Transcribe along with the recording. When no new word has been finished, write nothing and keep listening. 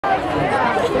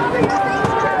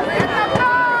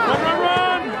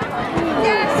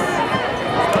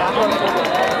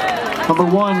Number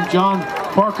 1, John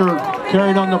Parker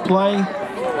carried on the play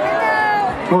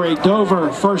for a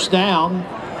Dover first down.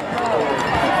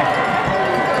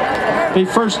 Be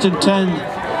 1st and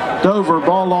 10 Dover,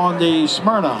 ball on the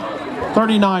Smyrna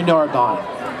 39-yard line.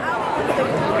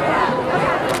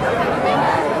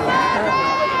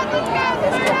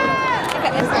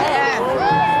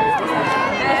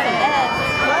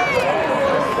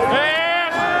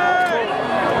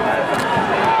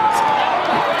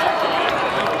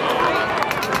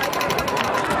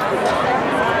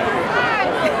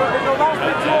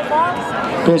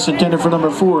 Pass intended for number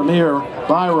 4, Amir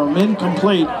Byram,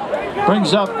 incomplete.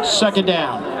 Brings up 2nd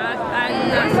down.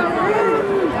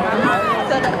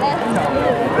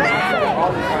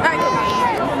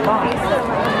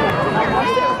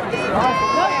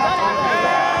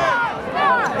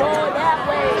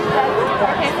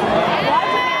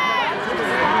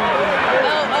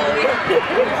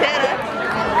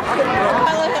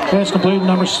 Pass complete,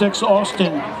 number 6,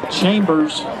 Austin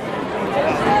Chambers.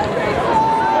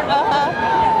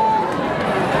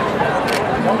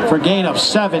 For a gain of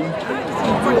 7.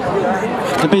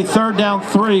 To be 3rd down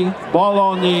 3, ball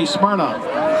on the Smyrna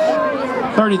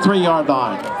 33-yard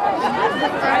line.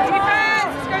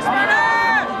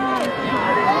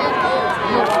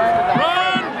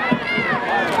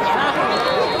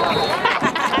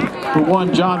 For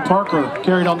 1, John Parker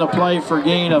carried on the play for a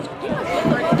gain of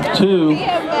 2.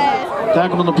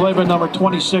 Tackled on the play by number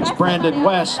 26, Brandon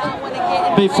West.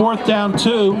 Be 4th down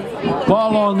 2,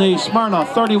 ball on the Smyrna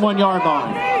 31-yard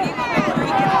line.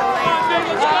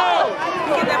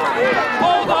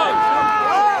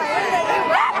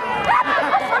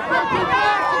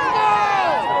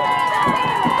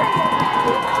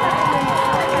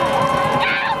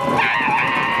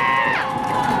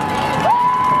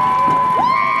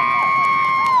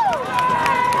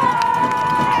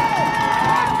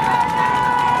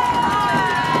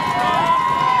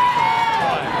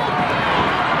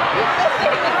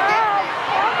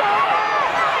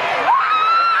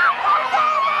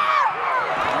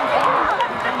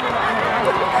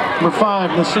 Number 5,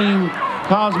 Nassim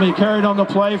Cosme carried on the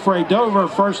play for a Dover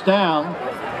first down.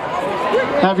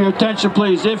 Have your attention,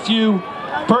 please. If you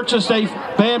purchased a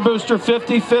Band Booster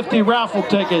 50/50 raffle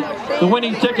ticket, the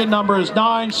winning ticket number is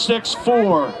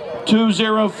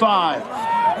 964205.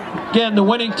 Again, the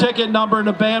winning ticket number in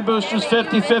the Band Boosters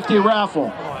 50/50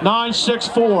 raffle,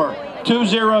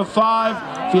 964205.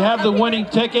 If you have the winning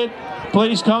ticket,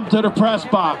 please come to the press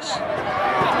box.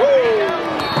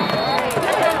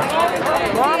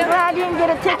 Well, I'm glad you didn't get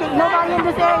a ticket. Nobody in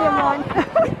this area won.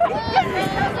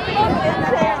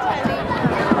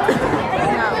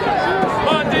 Come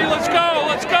on, D, let's go,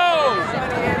 let's go.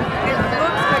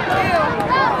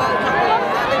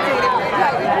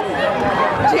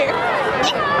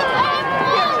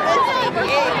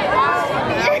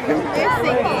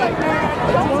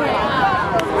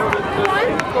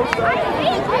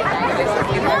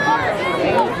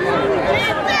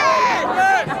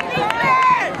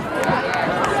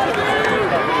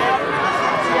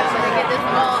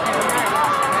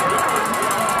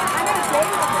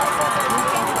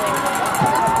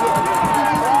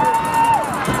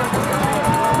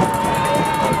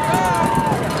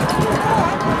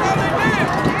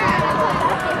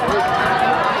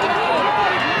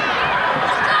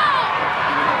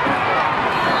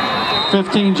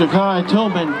 Ja'Kai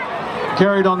Tillman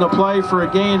carried on the play for a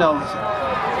gain of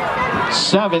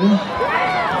 7. It'll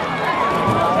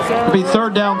be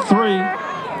 3rd down 3,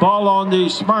 ball on the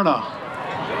Smyrna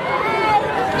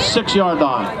 6-yard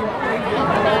line.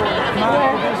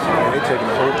 They're taking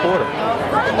the whole quarter.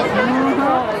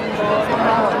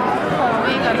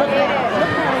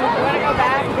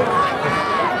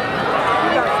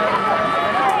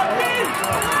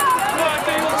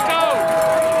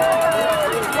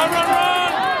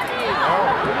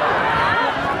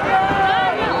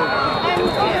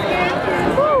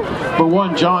 For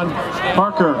 1, John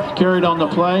Parker carried on the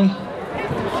play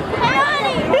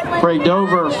for a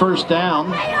Dover first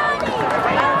down.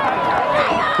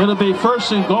 It'll be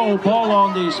 1st and goal, ball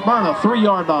on the Smyrna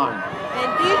 3-yard line.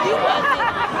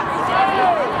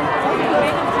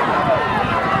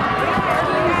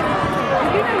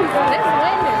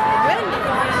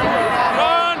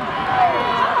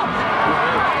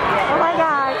 Oh my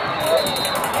God.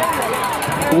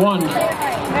 1,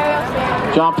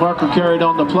 John Parker carried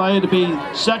on the play to be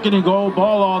 2nd and goal,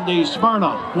 ball on the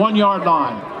Smyrna 1-yard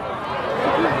line.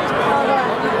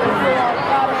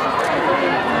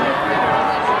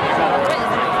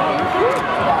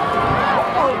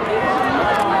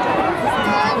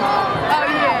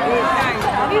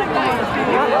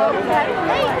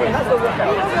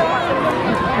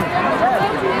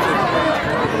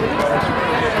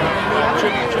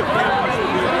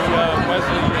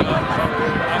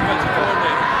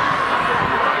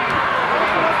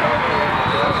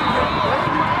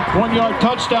 1-yard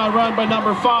touchdown run by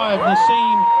number 5,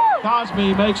 Nassim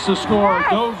Cosme makes the score.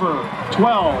 Dover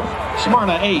 12,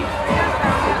 Smyrna 8.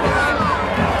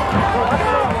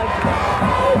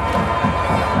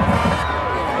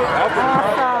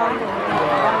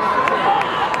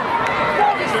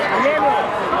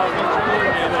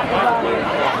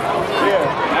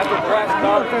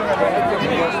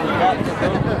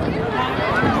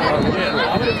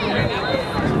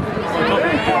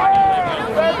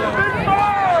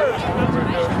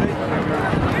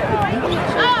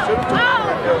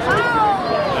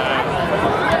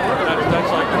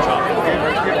 That's like the chocolate.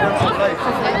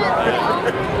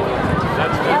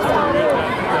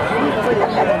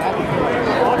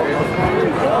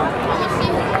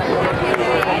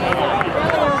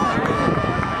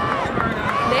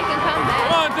 They can come back.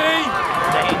 Come on, D.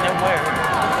 They ain't nowhere.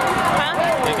 Huh?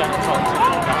 They got the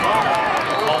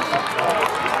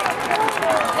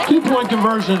 2-point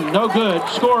conversion, no good.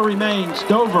 Score remains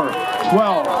Dover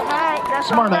 12,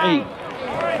 Smyrna 8.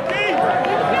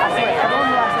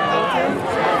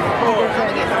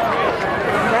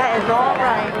 That is all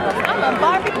right. I'm a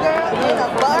Barbie girl in a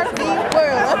Barbie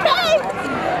world, okay?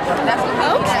 That's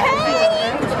okay.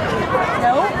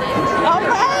 Nope. All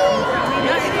right.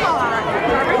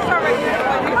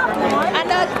 I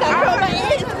know it's not from my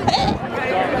ears.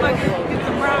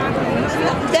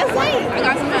 That's it. I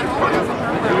got some at home.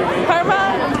 Perma?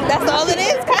 That's all it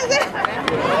is, cousin?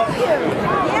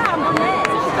 Yeah, I'm glad.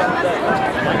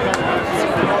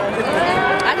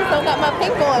 I just don't got my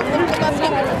pink on. Let me get my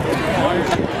pink on.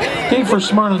 Team for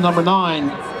Smyrna, number 9,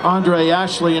 Andre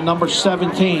Ashley, and number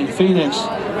 17, Phoenix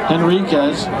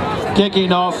Enriquez.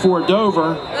 Kicking off for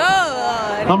Dover,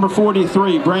 Oh, number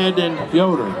 43, Brandon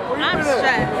Yoder. I'm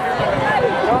stressed.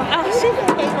 Oh, she can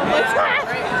take one more time.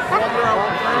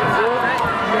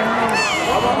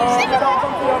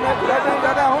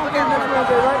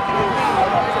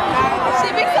 She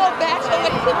be so bashful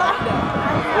when she like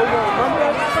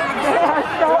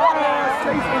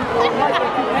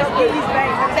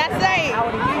that's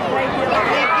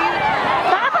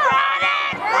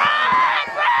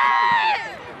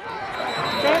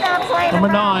right. Number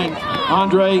 9,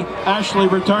 Andre Ashley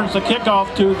returns the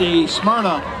kickoff to the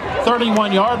Smyrna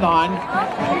 31-yard line.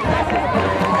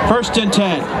 1st and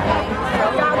 10.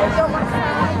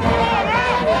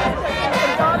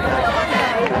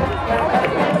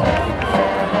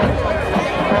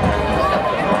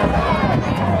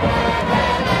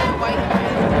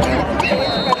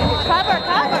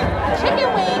 Cover. Chicken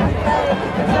wings.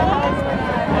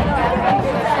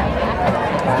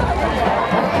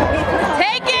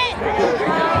 Take it.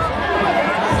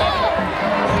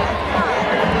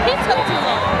 He took too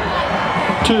long.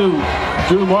 2,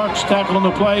 Drew Marks tackled on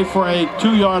the play for a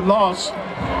 2-yard loss.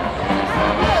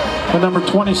 For number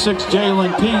 26,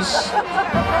 Jalen Peace.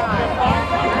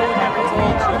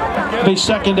 Be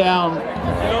 2nd down,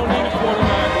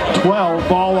 12,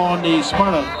 ball on the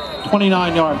Smyrna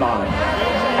 29-yard line.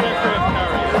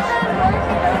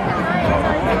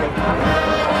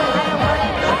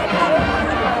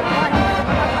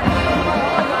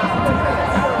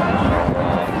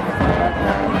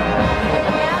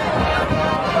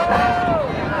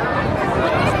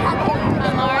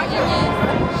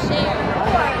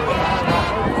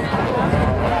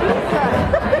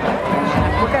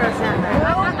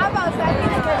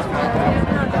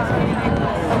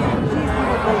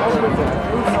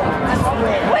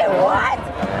 Wait, what?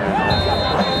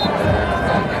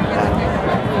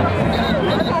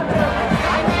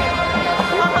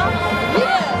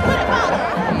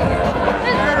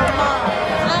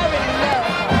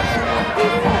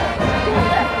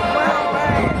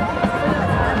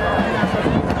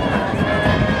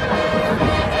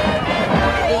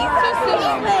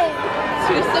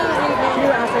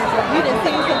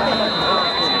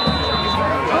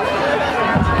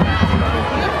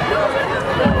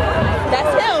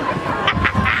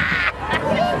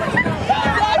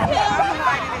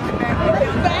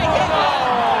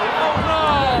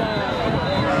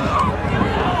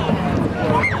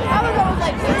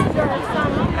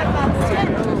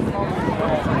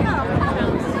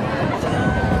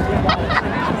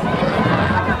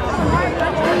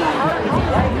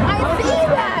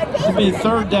 It'll be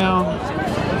 3rd down,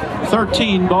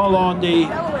 13, ball on the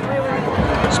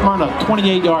Smyrna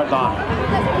 28-yard line.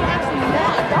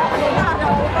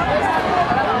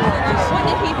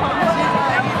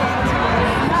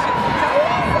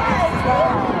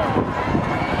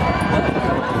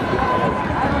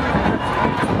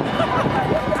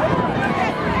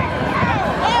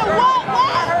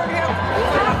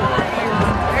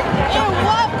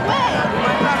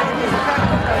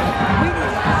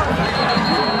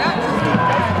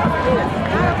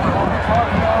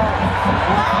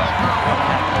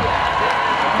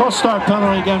 False start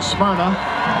penalty against Smyrna.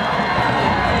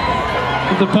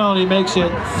 The penalty makes it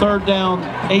 3rd down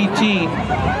 18.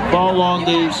 Ball on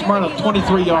the Smyrna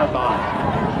 23-yard line.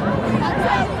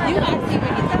 You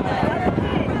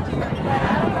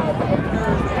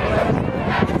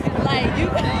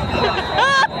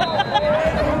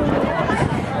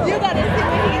gotta see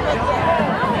what he looks like.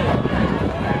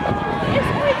 It's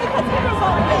crazy because he was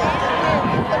on there.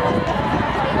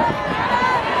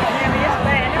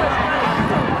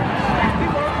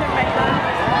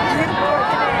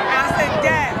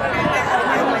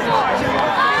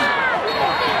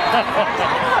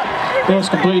 Pass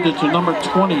completed to number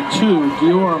 22,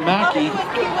 Dior Mackey.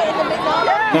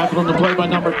 Back on the play by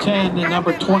number 10 and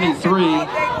number 23,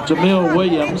 Jamil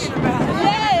Williams. The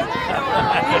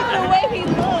way he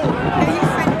looks.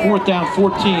 4th down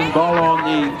 14, ball on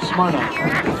the Smyrna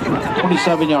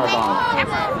 27-yard line.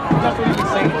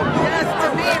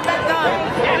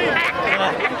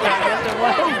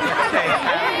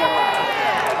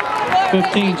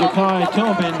 15, Jakai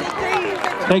Tillman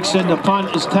takes in the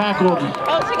punt, is tackled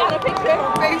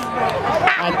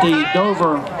at the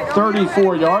Dover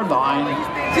 34-yard line.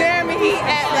 Jeremy, he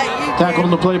act like you. Tackled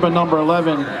on the play by number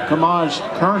 11, Kamaj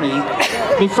Kearney.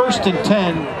 Be 1st and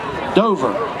 10,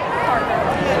 Dover.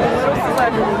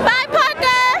 Bye,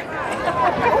 Parker.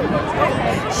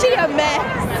 She a mess.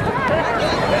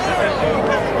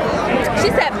 She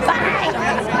said bye.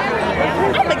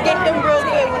 I'ma get him real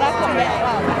good when I come back.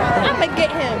 I'ma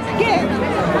get him. Get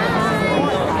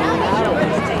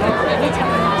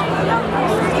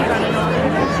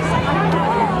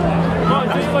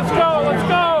Let's go, let's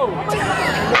go!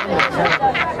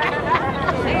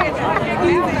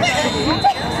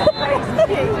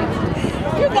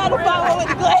 You gotta find one with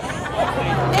the glasses.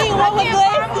 Ain't one with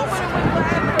glasses.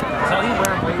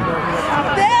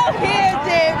 Down here,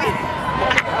 Jeremy.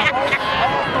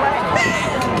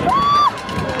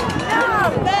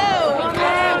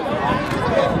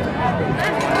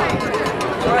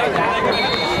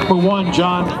 Number 1,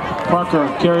 John Parker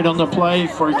carried on the play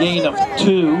for a gain of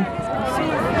 2.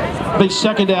 Be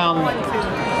 2nd down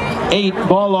 8,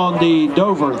 ball on the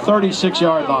Dover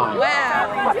 36-yard line.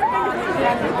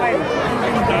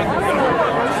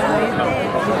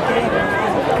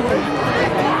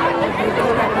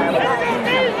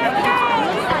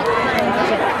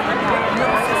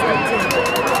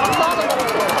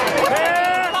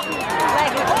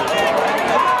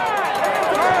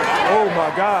 Oh my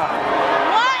God.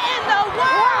 What in the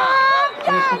world?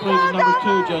 Pass completed number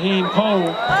 2, Jaheim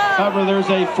Cole. However, there's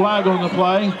a flag on the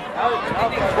play.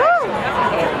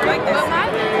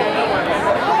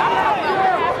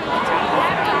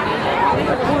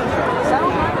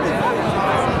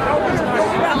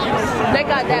 They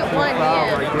got that one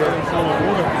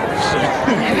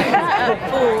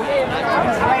fool.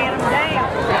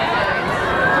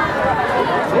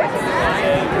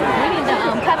 We need to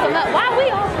cut them up. Why are we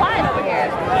all flying over here?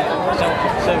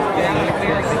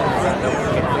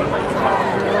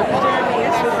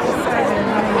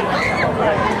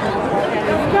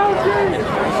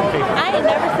 I ain't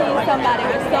never seen somebody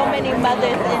with so many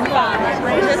mothers and fathers.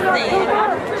 Just saying.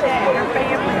 Your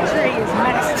family tree is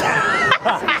messed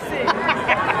up.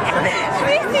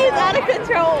 She's out of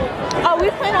control. Oh, we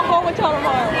plan on going with y'all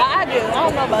tomorrow. I do. I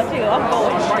don't know about you. I'm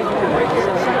going.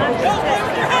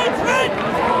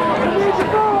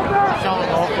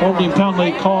 Holding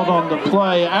penalty called on the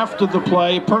play. After the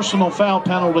play, personal foul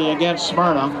penalty against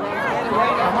Smyrna. 15.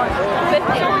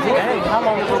 How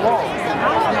long is the walk?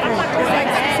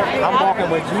 I'm walking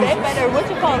with Jesus. They better, what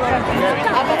you call them? I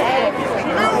better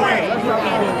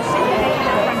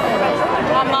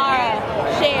Amara,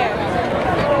 share.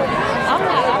 I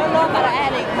don't know about an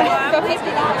addict, but for $50.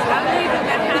 I'm leaving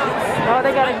that house. Oh,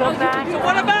 they gotta go back. So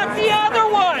what about the other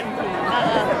one?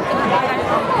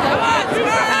 Come on,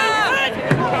 Smyrna!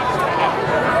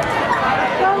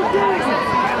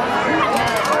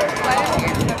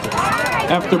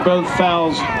 After both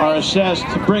fouls are assessed,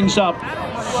 brings up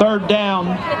 3rd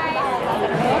down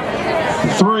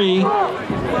 3.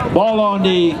 Ball on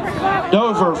the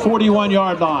Dover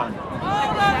 41-yard line. No,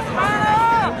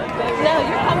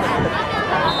 you're coming.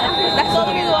 That's the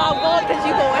only reason why I'm going, because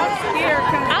you're going.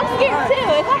 I'm scared too.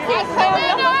 If I see a crowd,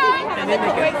 I'm going to see me have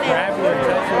a great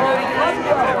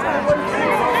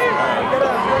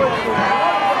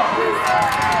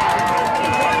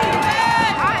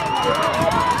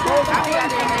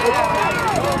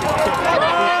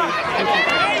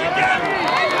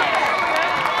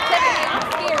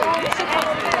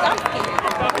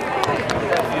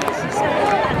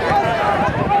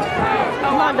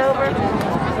Come on, Dover.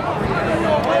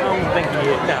 I don't think he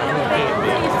is. No, he can't be.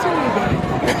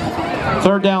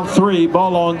 Third down 3,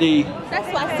 ball on the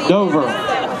Dover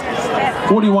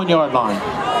 41-yard line.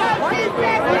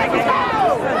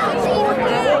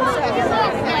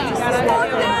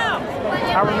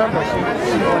 I remember she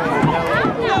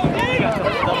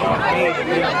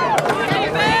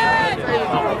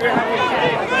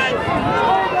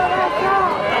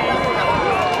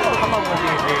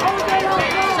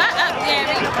Shut up,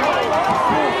 Gary.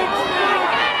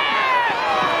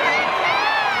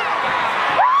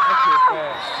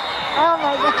 Oh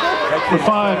my God. For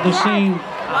 5, Nassim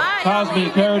Cosme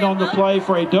carried on the play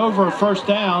for a Dover first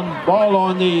down. Ball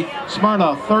on the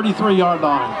Smyrna 33-yard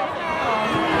line.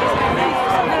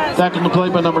 Tackling the play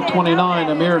by number 29,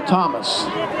 Amir Thomas.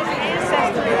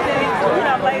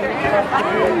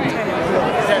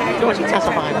 what she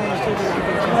testifying on.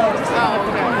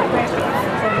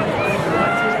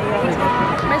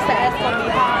 Mr. S gonna be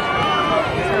hot.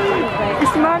 Is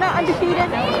Smyrna undefeated?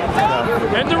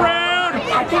 End around!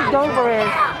 I think Dover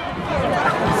is.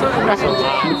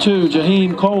 Number 2,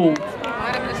 Jaheim Cole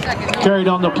carried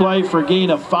on the play for a gain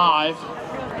of 5.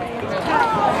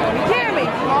 Jeremy,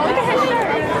 look at his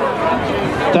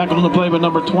shirt. Tackled on the play by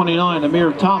number 29,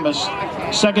 Amir Thomas.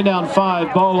 Second down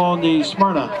 5, ball on the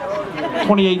Smyrna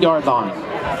 28-yard line.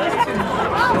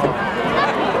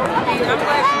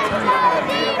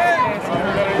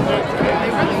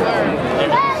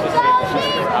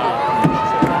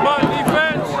 Come on,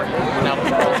 defense!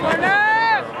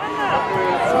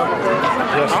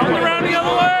 Arms around the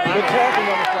other way!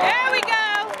 There we go.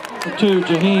 Number 2,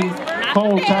 Jaheim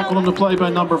Cole tackled on the play by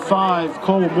number 5,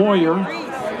 Cole Moyer.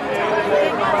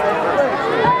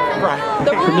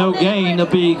 For no gain, it'll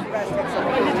be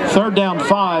third down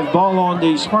 5, ball on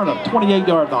the Smyrna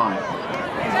 28-yard line.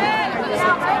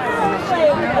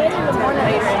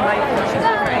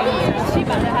 She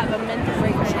about to have a mental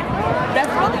breakdown.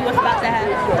 That's really what's about to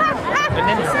happen. And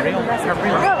then her real.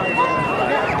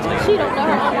 She don't know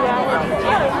her own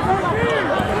reality.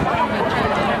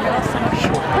 That's a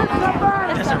real one.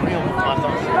 That's the real one.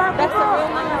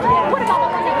 What about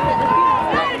the one that was at the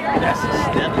funeral? That's a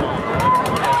step on.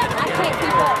 I can't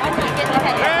keep up. I'm not getting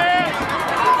ahead.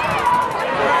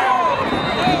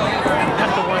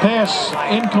 Pass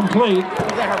incomplete.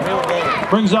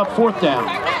 Brings up fourth down.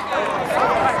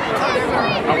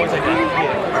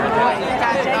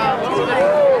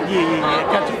 Yeah.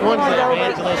 Got the one's the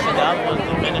evangelist and the other one's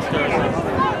the minister.